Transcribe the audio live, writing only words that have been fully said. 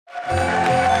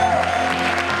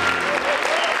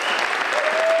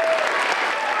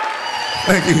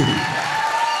Thank you.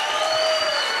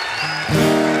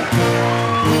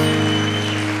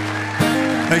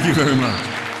 Thank you very much.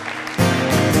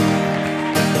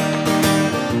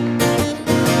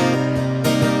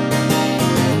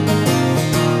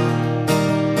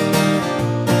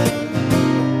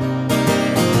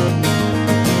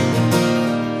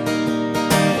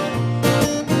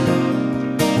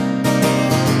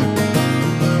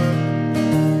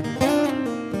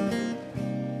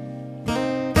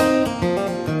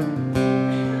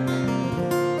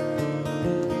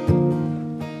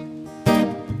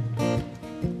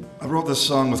 I wrote this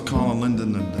song with Colin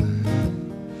Linden, and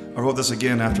I wrote this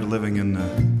again after living in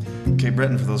Cape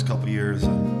Breton for those couple of years.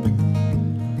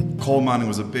 Coal mining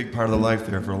was a big part of the life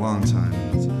there for a long time.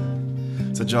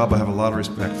 It's a job I have a lot of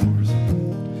respect for. So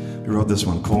we wrote this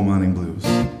one, Coal Mining Blues.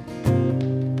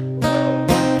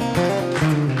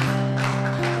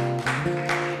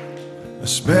 I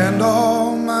spend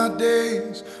all my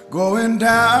days going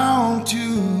down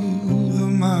to the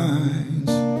mines,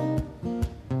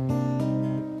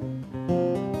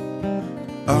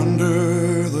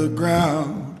 under the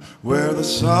ground where the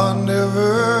sun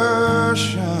never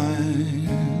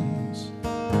shines.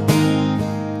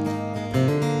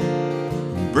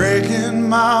 Breaking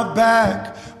my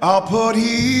back, I'll put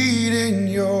heat in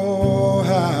your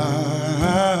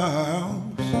house.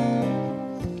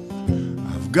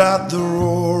 I've got the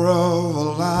roar of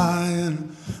a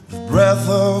lion, the breath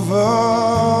of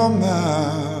a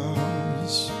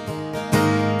mouse.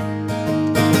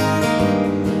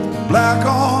 Black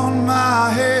on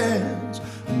my hands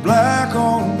and black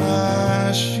on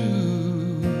my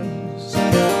shoes.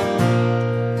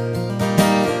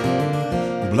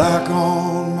 Black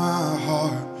on my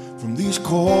heart from these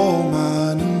coal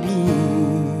mining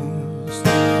blues.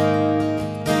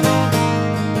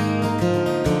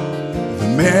 The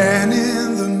man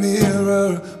in the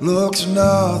mirror looks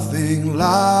nothing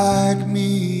like me.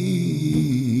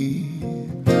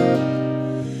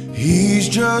 He's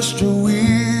just a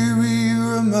weary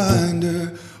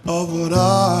reminder of what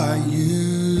I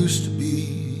used to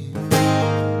be.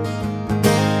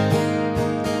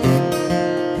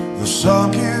 The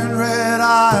sunken red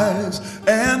eyes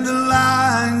and the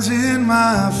lines in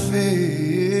my face.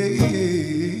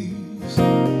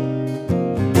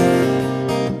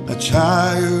 A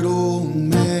tired old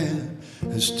man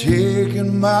has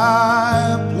taken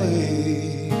my place.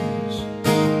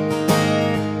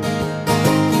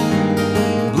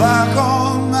 Black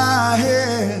on my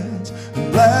hands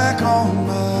and black on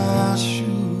my shoes.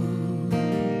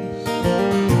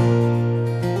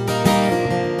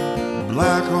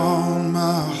 Black on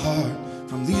my heart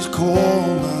from these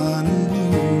coal mining blues.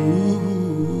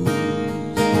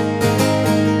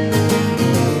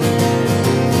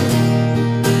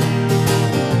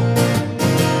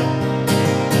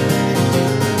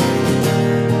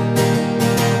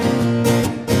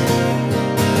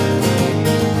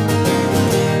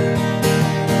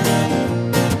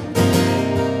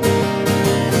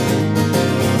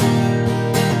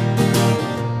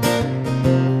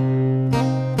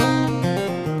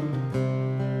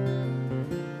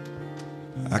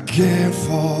 I can't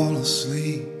fall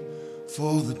asleep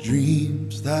for the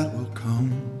dreams that will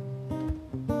come.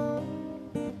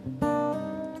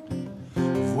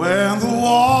 When the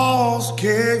walls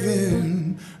cave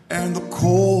in and the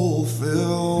coal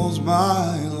fills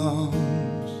my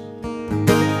lungs.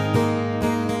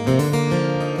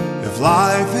 If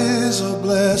life is a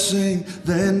blessing,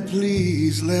 then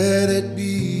please let it be.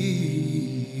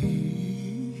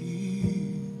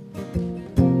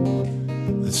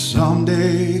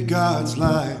 Someday God's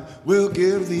light will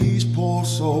give these poor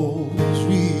souls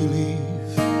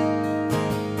relief.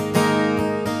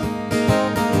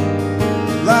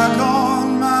 Black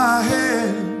on my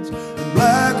hands and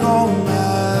black on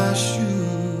my shoes.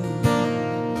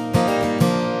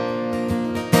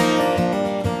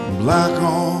 Black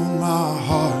on my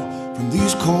heart from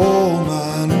these coal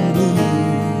mining blues.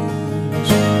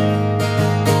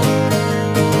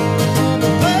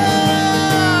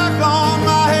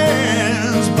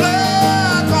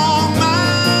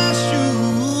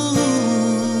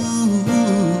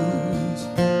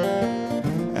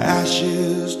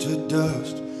 Ashes to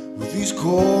dust with these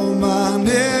coal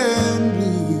mining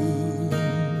blues.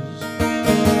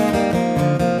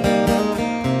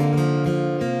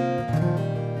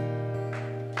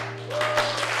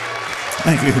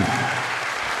 Thank you.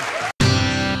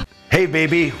 Hey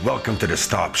baby, welcome to the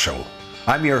Stop Show.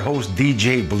 I'm your host,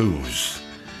 DJ Blues.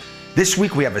 This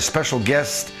week we have a special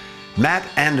guest, Matt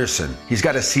Andersen. He's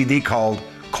got a CD called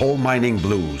Coal Mining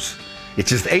Blues. It's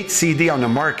his 8th CD on the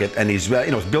market, and he's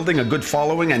building a good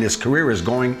following, and his career is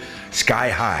going sky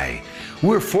high. We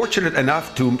were fortunate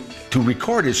enough to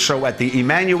record his show at the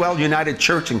Emmanuel United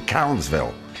Church in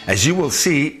Cowansville. As you will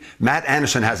see, Matt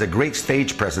Andersen has a great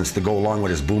stage presence to go along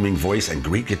with his booming voice and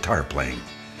great guitar playing.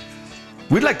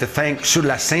 We'd like to thank Sur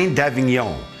la Scène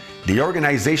d'Avignon, the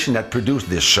organization that produced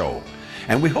this show,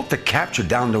 and we hope to capture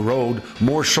down the road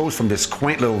more shows from this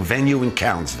quaint little venue in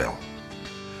Cowansville.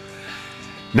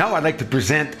 Now I'd like to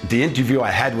present the interview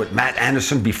I had with Matt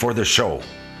Andersen before the show.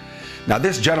 Now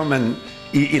this gentleman,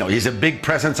 he's a big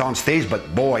presence on stage,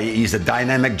 but boy, he's a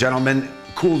dynamic gentleman,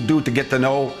 cool dude to get to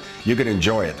know. You're gonna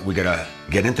enjoy it. We're gonna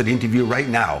get into the interview right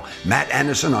now. Matt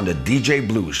Andersen on the DJ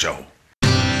Blues Show.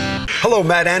 Hello,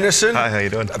 Matt Andersen. Hi, how you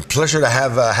doing? A pleasure to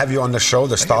have you on the show,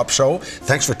 the Stop Show.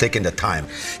 Thanks for taking the time.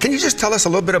 Can you just tell us a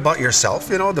little bit about yourself?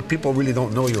 The people really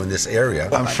don't know you in this area.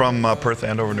 I'm from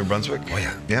Perth-Andover, New Brunswick. Oh,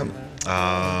 yeah. Yeah.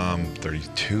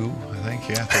 32, I think.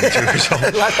 Yeah, 32 years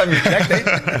old. Last time you checked, eh?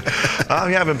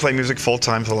 Yeah, I've been playing music full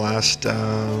time for the last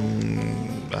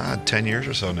 10 years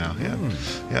or so now. Yeah,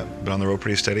 yeah. Been on the road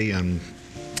pretty steady, and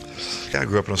I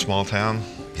grew up in a small town.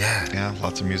 Yeah,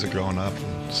 lots of music growing up.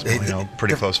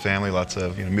 Pretty close family. Lots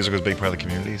of music was a big part of the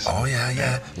community. So. Oh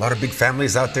yeah. A lot of big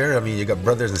families out there. I mean, you got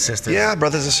brothers and sisters. Yeah,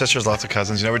 brothers and sisters, lots of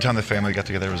cousins. Every time the family got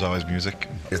together, it was always music.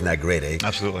 Isn't that great, eh?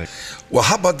 Absolutely. Well,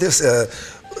 how about this?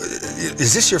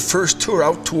 Is this your first tour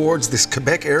out towards this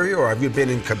Quebec area, or have you been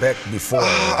in Quebec before?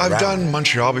 I've done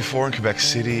Montreal before, in Quebec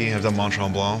City. I've done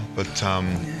Mont-Tremblant, but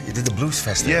you did the blues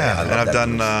festival. Yeah, and I've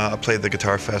done. I played the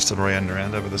Guitar Fest in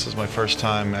Rouen-Noranda, but this is my first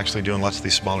time actually doing lots of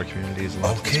these smaller communities and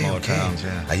lots of smaller towns.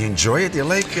 Yeah. You enjoy it? You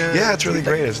like? Yeah, it's really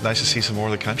great. It's nice to see some more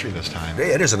of the country this time. Yeah,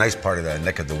 it is a nice part of the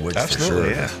neck of the woods. Absolutely,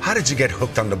 for sure. Yeah. How did you get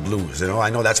hooked on the blues? I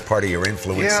know that's part of your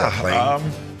influence.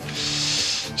 Playing.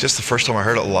 Just the first time I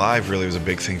heard it live really was a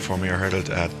big thing for me. I heard it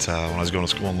at when I was going to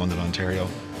school in London, Ontario.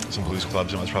 Some blues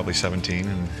clubs, I was probably 17,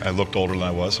 and I looked older than I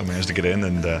was, so I managed to get in,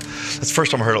 and that's the first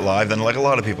time I heard it live. Then, like a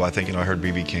lot of people, I think, I heard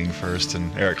B.B. King first,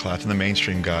 and Eric Clapton, the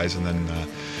mainstream guys, and then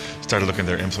started looking at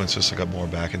their influences. So I got more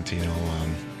back into,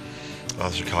 the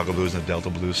Chicago blues and the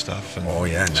Delta blues stuff. And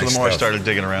nice so the more I started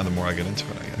digging around, the more I get into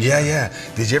it, I guess. Yeah.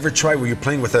 Did you ever try? You were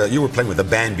playing with a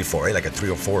band before, eh? Like a 3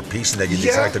 or 4 piece, and then you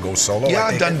decided to go solo. Yeah,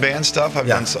 I've done band stuff. I've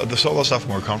done the solo stuff I'm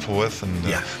more comfortable with, and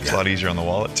it's a lot easier on the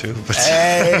wallet too. But,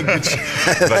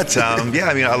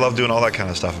 I love doing all that kind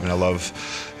of stuff.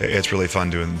 It's really fun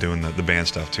doing the band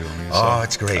stuff too.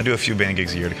 It's great. I do a few band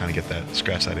gigs a year to kind of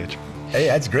scratch that itch. Hey,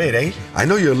 that's great, eh? I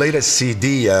know your latest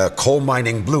CD, Coal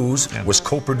Mining Blues, was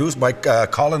co-produced by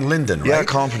Colin Linden, right? Yeah,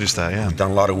 Colin produced that, yeah. You've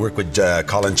done a lot of work with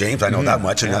Colin James, I know that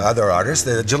much, and other artists.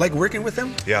 Did you like working with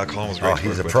him? Yeah, Colin was great.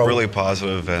 He's a pro. Really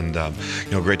positive and,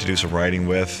 great to do some writing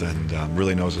with, and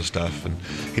really knows his stuff. And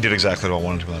he did exactly what I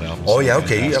wanted to on that album. Oh, yeah,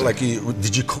 okay.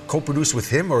 Did you co-produce with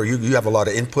him, or you have a lot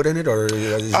of input in it? Or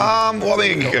I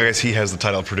guess he has the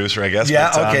title of producer, I guess.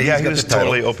 Yeah, but, okay. He was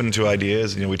totally open to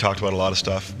ideas. We talked about a lot of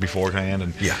stuff beforehand,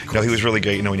 and he was really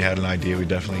great. When you had an idea, we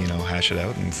definitely hash it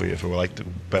out, and if we liked it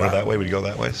better that way, we'd go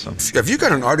that way. So, have you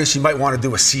got an artist you might want to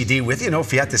do a CD with?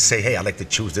 If you had to say, hey, I'd like to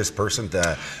choose this person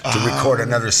to record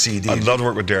another CD. I'd love to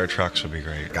work with Derek Trucks. Would be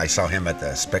great. I saw him at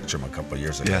the Spectrum a couple of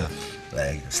years ago.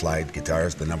 Yeah. Slide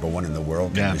guitars, the #1 in the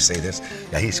world. Can we say this?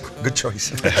 Yeah, he's a good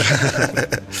choice.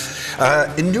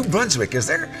 In New Brunswick, is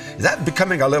that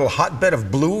becoming a little hotbed of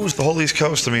blues? The whole East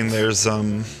Coast. There's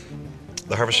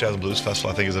the Harvest Jazz Blues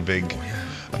Festival. I think is a big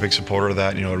supporter of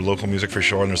that. Local music for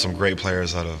sure, and there's some great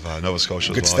players out of Nova Scotia as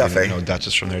well. Good stuff, eh? Dutch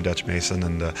is from there, Dutch Mason,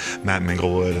 and Matt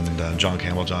Minglewood, and John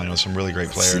Campbell John. Some really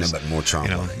great players.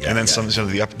 And then some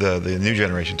the new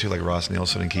generation too, like Ross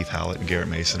Nielsen and Keith Hallett and Garrett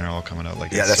Mason are all coming out.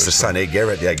 That's the son, eh?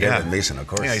 Garrett Mason, of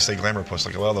course. Yeah, you say Glamour Puss.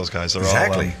 Like, well, those guys, they're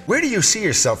all. Where do you see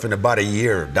yourself in about a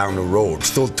year down the road?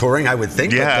 Still touring, I would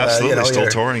think. Yeah, absolutely. Still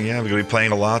touring. Yeah, we're gonna be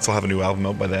playing a lot. So I'll have a new album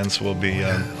out by then. So we'll be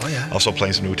also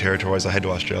playing some new territories. I head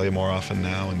to Australia more often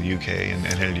now, in the UK, and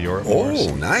headed to Europe.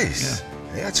 Nice.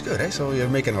 Yeah, that's good, eh? So you're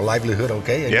making a livelihood,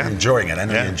 okay? And you're enjoying it. I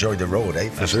know you enjoyed the road, eh?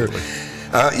 For Absolutely.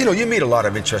 Sure. You meet a lot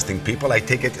of interesting people. I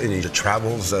take it in your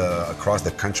travels across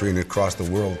the country and across the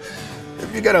world.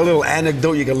 If you got a little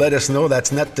anecdote you can let us know,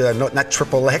 that's not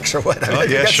triple X or what?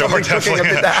 Yeah, sure, definitely.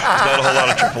 There's not a whole lot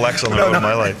of triple X on the road in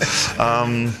my life.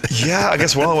 I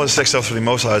guess one of the ones that sticks out for me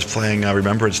most, I was playing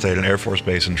Remembrance Day at an Air Force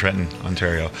base in Trenton,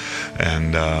 Ontario,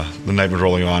 and the night was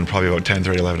rolling on, probably about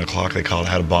 10:30, 11 o'clock, they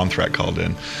had a bomb threat called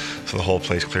in. So the whole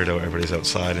place cleared out, everybody's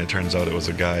outside, and it turns out it was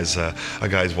a guy's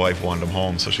wife wanted him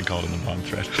home, so she called him the bomb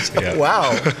threat. So, yeah.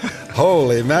 Wow.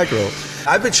 Holy mackerel.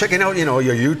 I've been checking out, your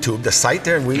YouTube, the site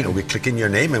there, and we click in your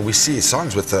name and we see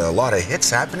songs with a lot of hits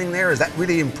happening there. Has that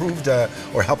really improved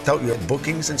or helped out your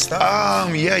bookings and stuff?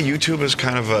 Yeah, YouTube is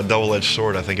kind of a double-edged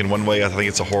sword. I think in one way, I think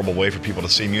it's a horrible way for people to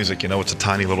see music. It's a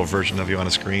tiny little version of you on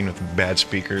a screen with bad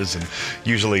speakers and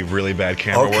usually really bad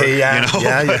camera work. Yeah.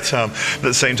 But at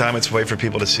the same time, it's a way for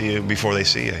people to see you before they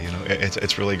see you.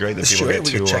 It's really great that people get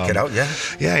to check it out. Yeah.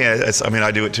 Yeah.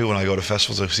 I do it too when I go to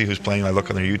festivals. I see who's playing. I look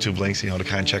on their YouTube links, to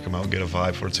kind of check them out, get a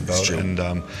vibe for what it's about. And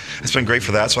it's been great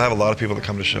for that. So I have a lot of people that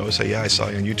come to shows say, "Yeah, I saw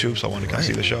you on YouTube, so I want to come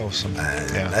see the show." So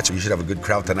you should have a good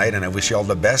crowd tonight, and I wish you all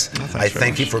the best. I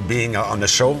thank you for being on the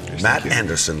show, Matt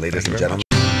Andersen, ladies and gentlemen.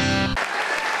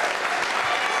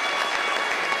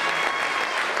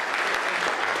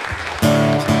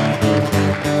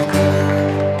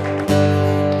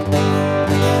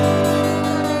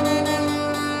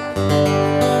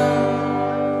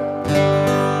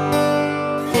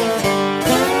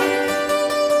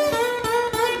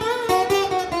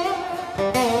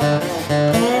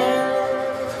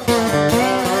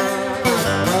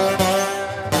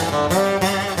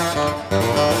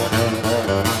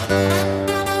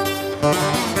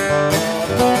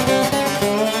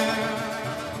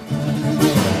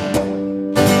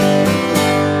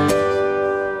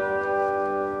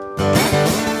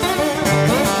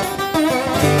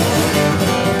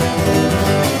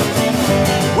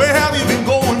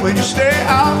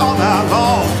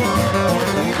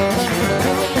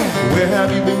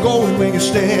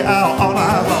 Stay out all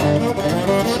night long.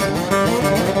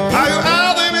 Are you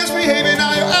out there misbehaving?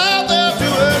 Are you out there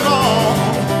doing wrong?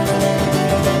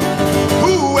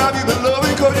 Who have you been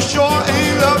loving? 'Cause you sure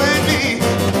ain't loving me.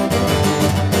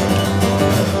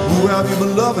 Who have you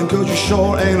been loving? 'Cause you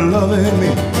sure ain't loving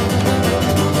me.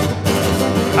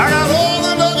 I got all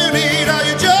the love you need. Are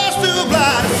you just too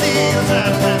blind to see?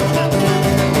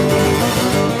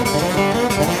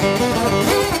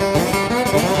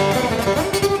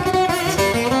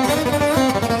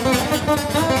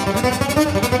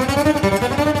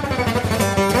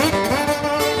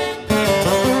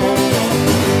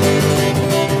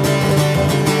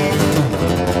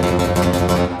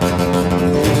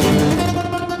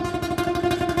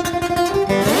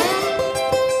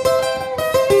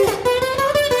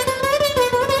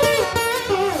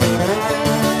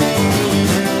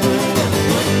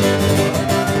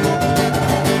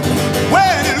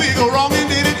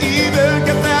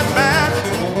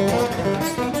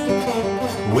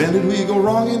 When did we go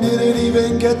wrong and did it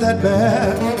even get that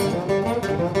bad?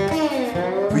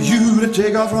 For you to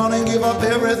take off running, give up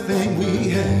everything we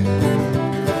had.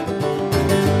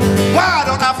 Why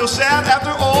don't I feel sad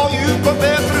after all you put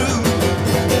me through?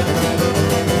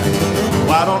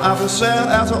 Why don't I feel sad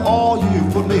after all you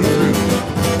put me through?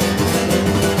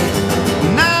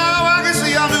 Now I can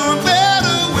see I'm doing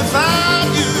better without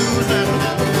you.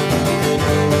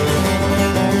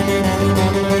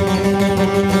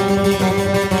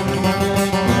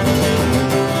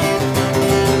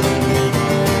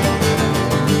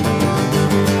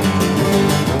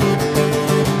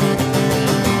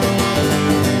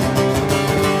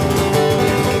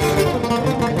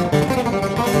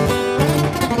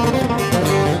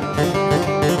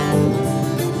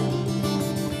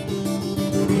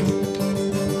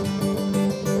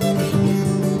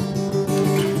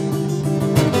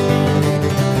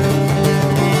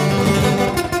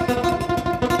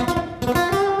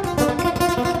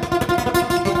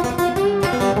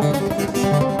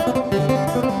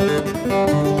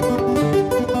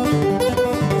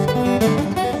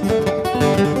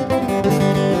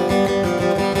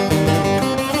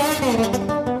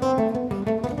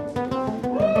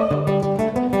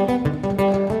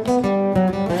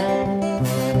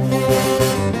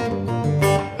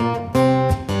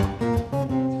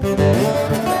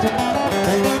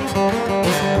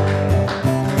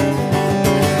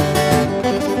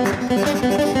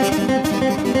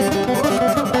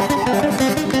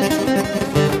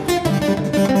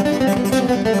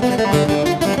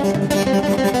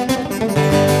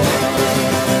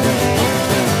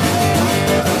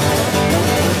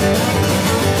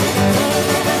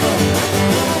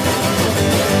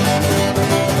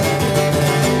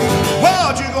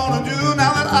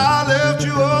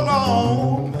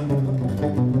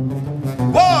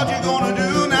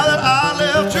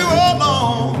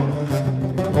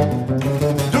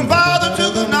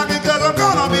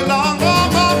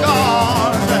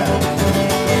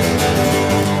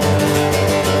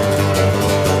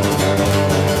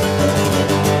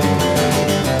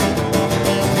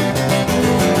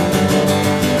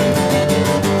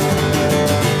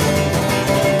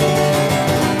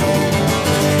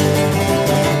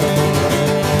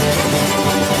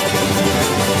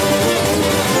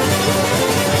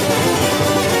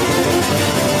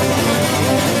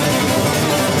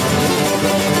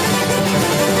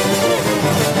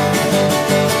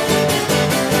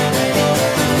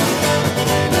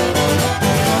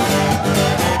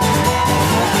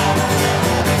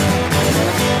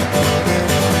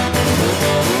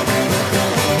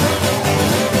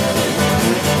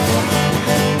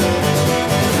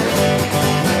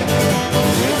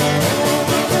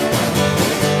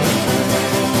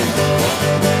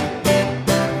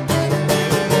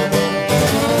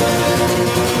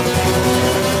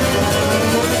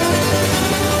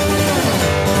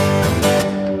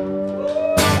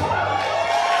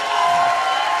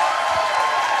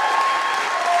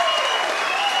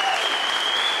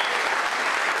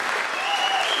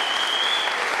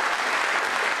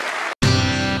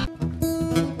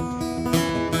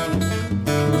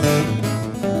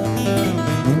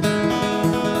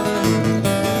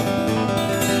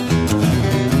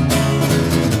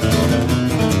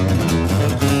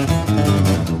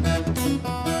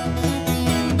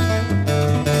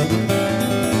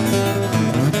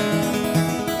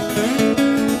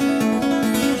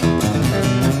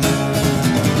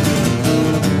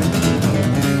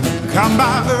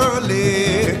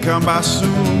 come by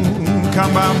soon,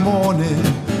 come by morning,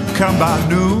 come by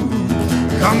noon,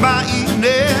 come by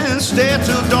evening, stay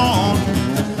till dawn.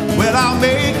 Well, I'll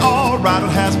make all right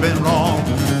what has been wrong.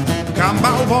 Come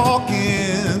by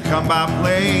walking, come by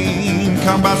plane,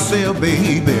 come by sail,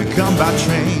 baby, come by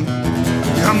train,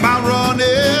 come by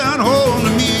running home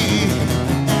to me.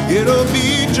 It'll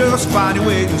be just fine, you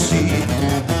wait and see.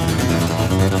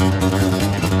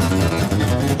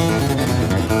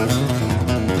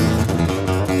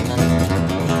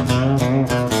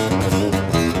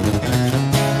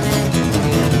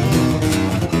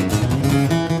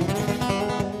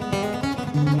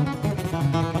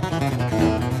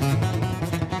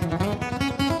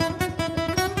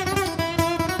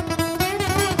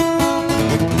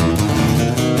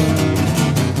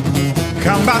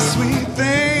 Come by sweet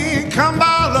thing, come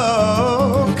by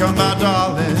love, come by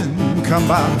darling, come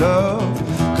by love,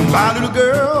 come by little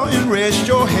girl and rest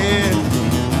your head.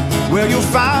 Well, you'll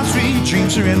find sweet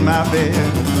dreams are in my bed.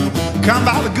 Come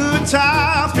by the good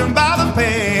times, come by the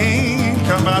pain,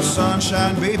 come by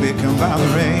sunshine, baby, come by the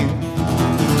rain.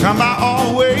 Come by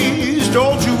always,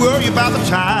 don't you worry about the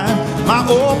time. My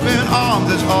open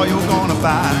arms is all you're gonna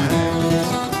find.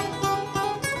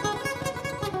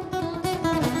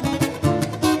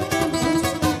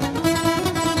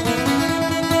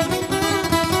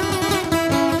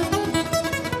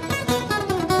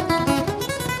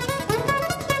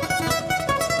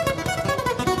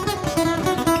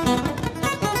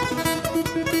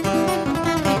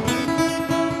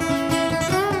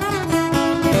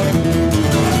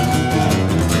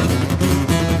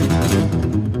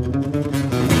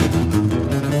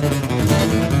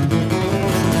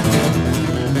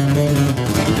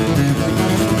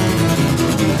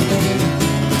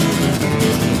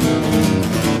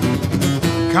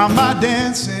 Come by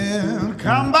dancing,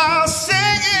 come by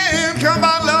singing, come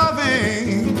by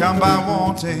loving, come by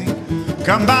wanting,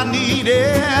 come by needing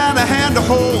a hand to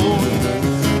hold,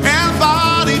 and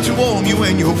body to warm you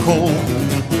when you're cold.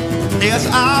 Yes,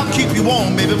 I'll keep you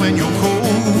warm, baby, when you're cold.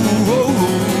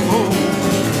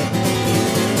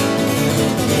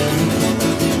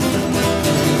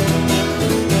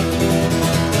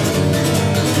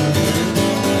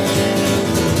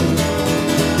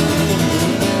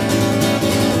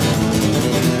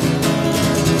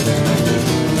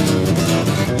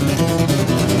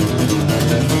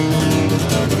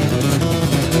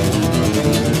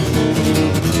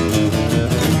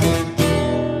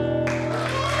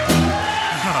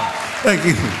 Thank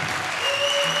you.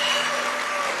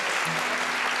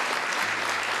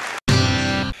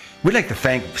 We'd like to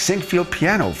thank Singfield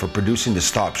Piano for producing the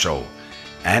Stop Show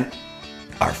and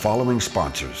our following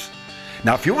sponsors.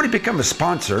 Now, if you want to become a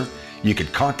sponsor, you can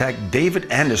contact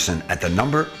David Andersen at the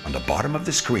number on the bottom of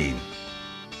the screen.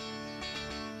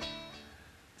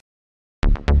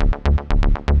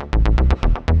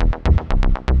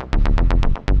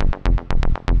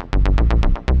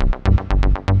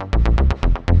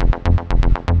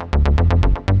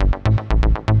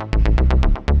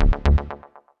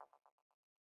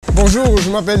 Bonjour, je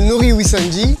m'appelle Nouri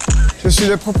Wissanji, je suis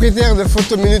le propriétaire de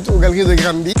Photo Minute aux Galeries de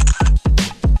Granby.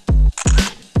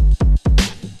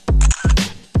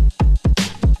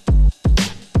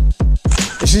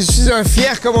 Je suis un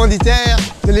fier commanditaire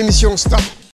de l'émission Stop.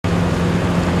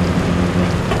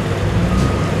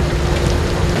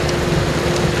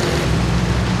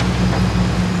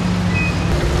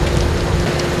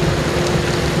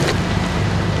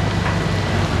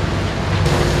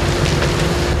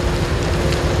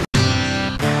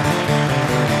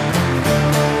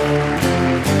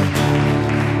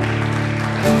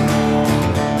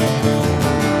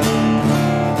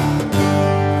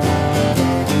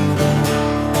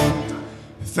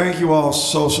 Thank you all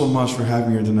so much for having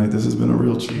me here tonight. This has been a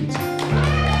real treat.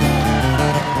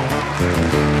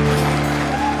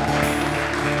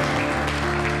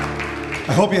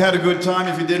 I hope you had a good time.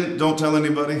 If you didn't, don't tell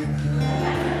anybody.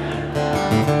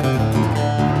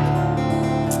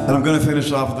 And I'm going to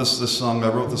finish off with this song. I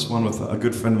wrote this one with a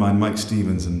good friend of mine, Mike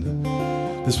Stevens, and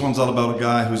this one's all about a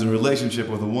guy who's in a relationship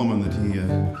with a woman that he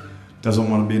doesn't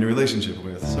want to be in a relationship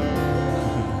with. So.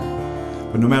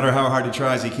 But no matter how hard he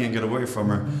tries, he can't get away from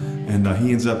her. And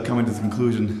he ends up coming to the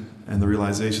conclusion and the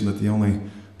realization that the only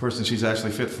person she's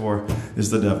actually fit for is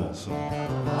the devil. So.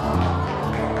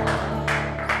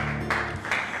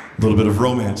 A little bit of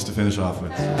romance to finish off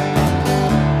with.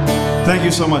 Thank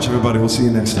you so much, everybody. We'll see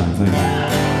you next time. Thank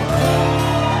you.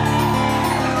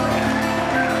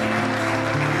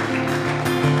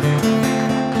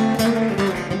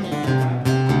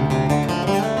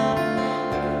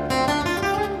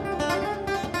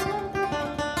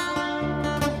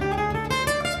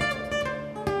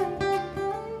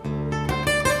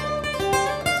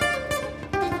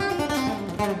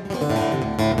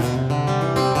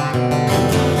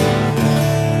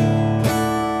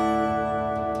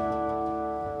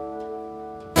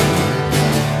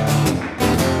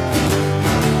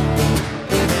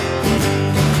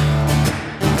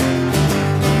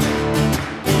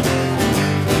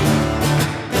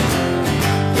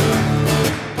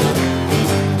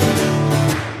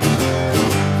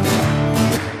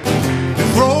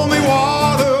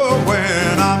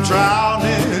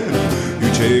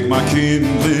 My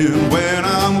kindling when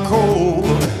I'm cold.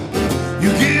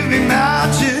 You give me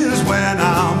matches when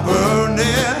I'm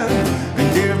burning,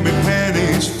 and give me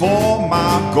pennies for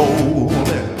my gold.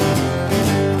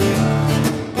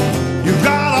 You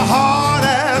got a heart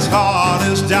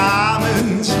as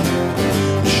diamonds,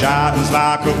 shines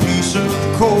like a piece of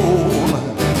coal,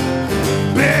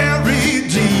 buried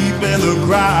deep in the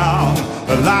ground,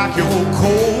 like your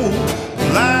cold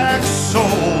black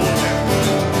soul.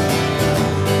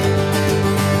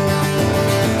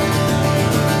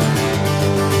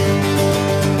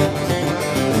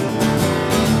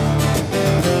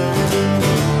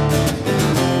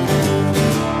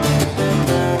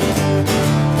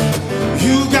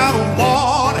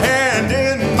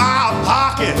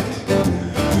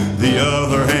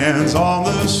 On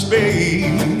the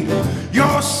spade,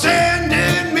 you're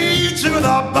sending me to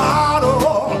the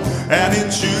bottle and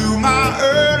into my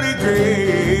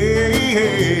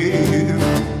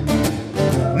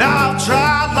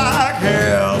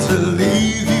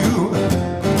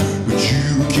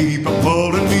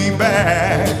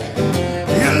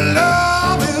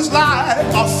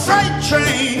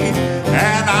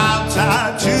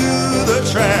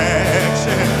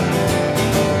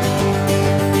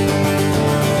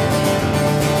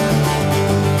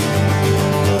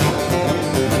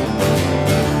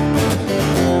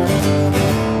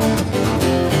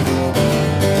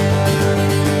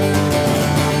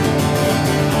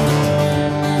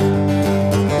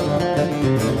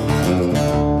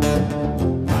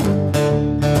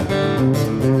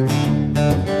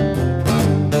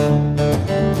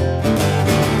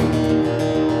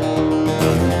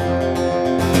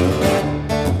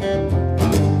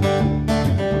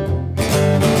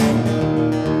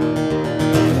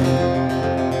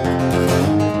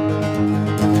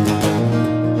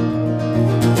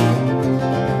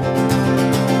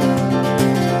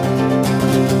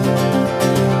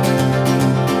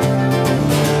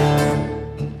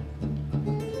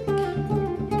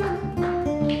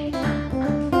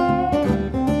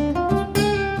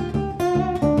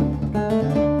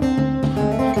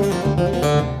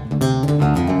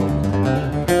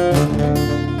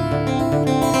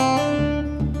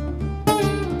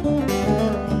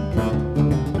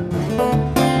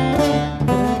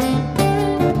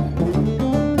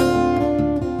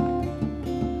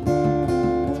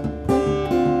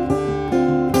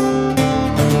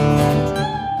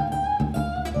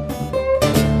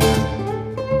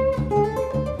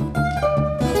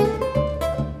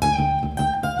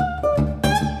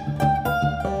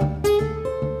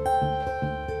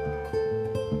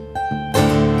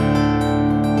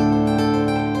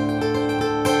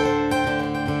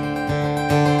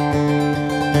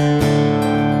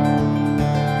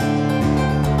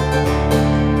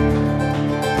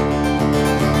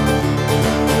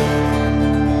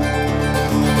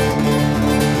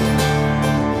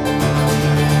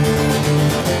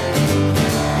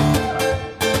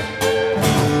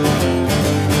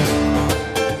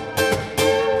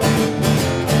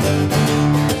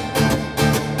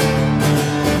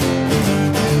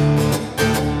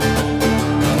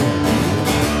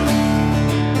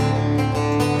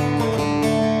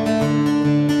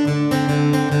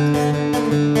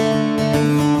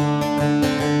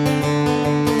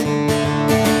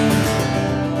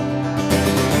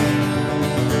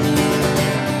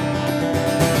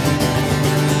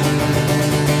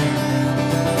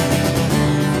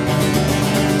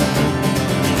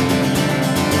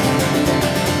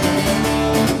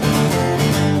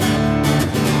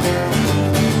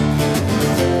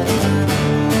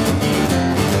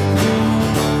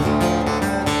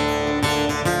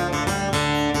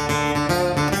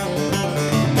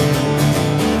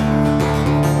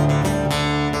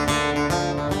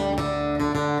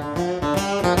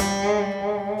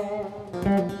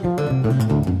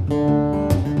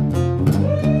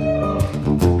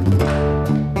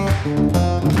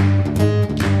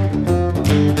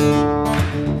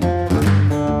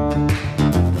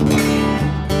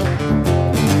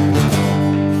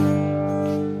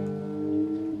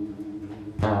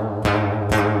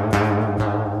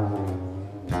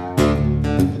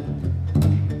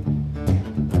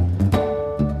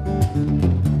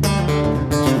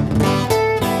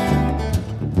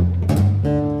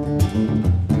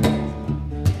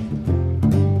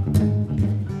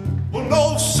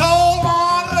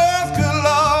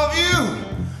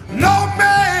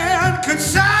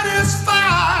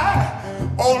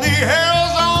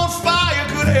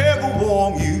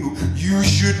inform you, you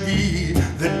should be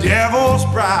the devil's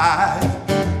bride.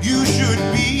 You should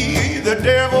be the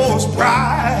devil's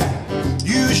bride.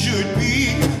 You should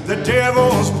be the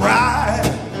devil's bride.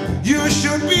 You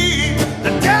should be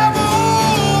the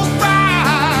devil's bride.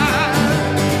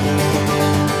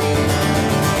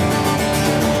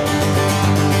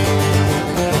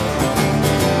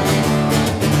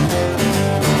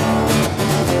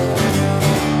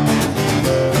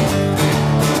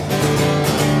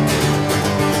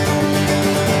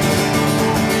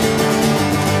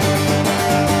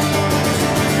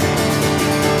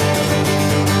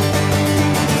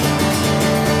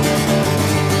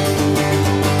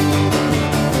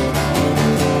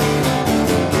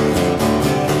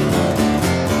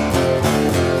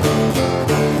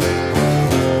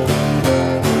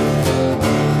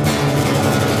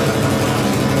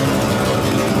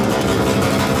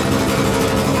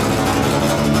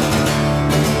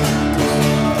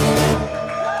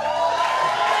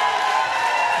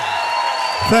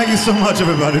 Thank you so much,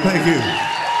 everybody. Thank you.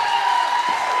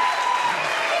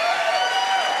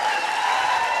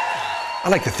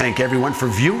 I'd like to thank everyone for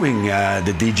viewing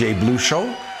the DJ Blues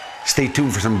Show. Stay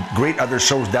tuned for some great other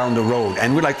shows down the road.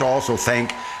 And we'd like to also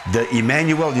thank the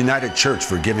Emmanuel United Church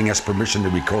for giving us permission to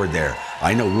record there.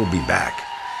 I know we'll be back.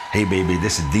 Hey, baby,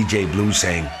 this is DJ Blues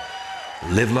saying,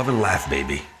 live, love, and laugh,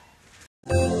 baby.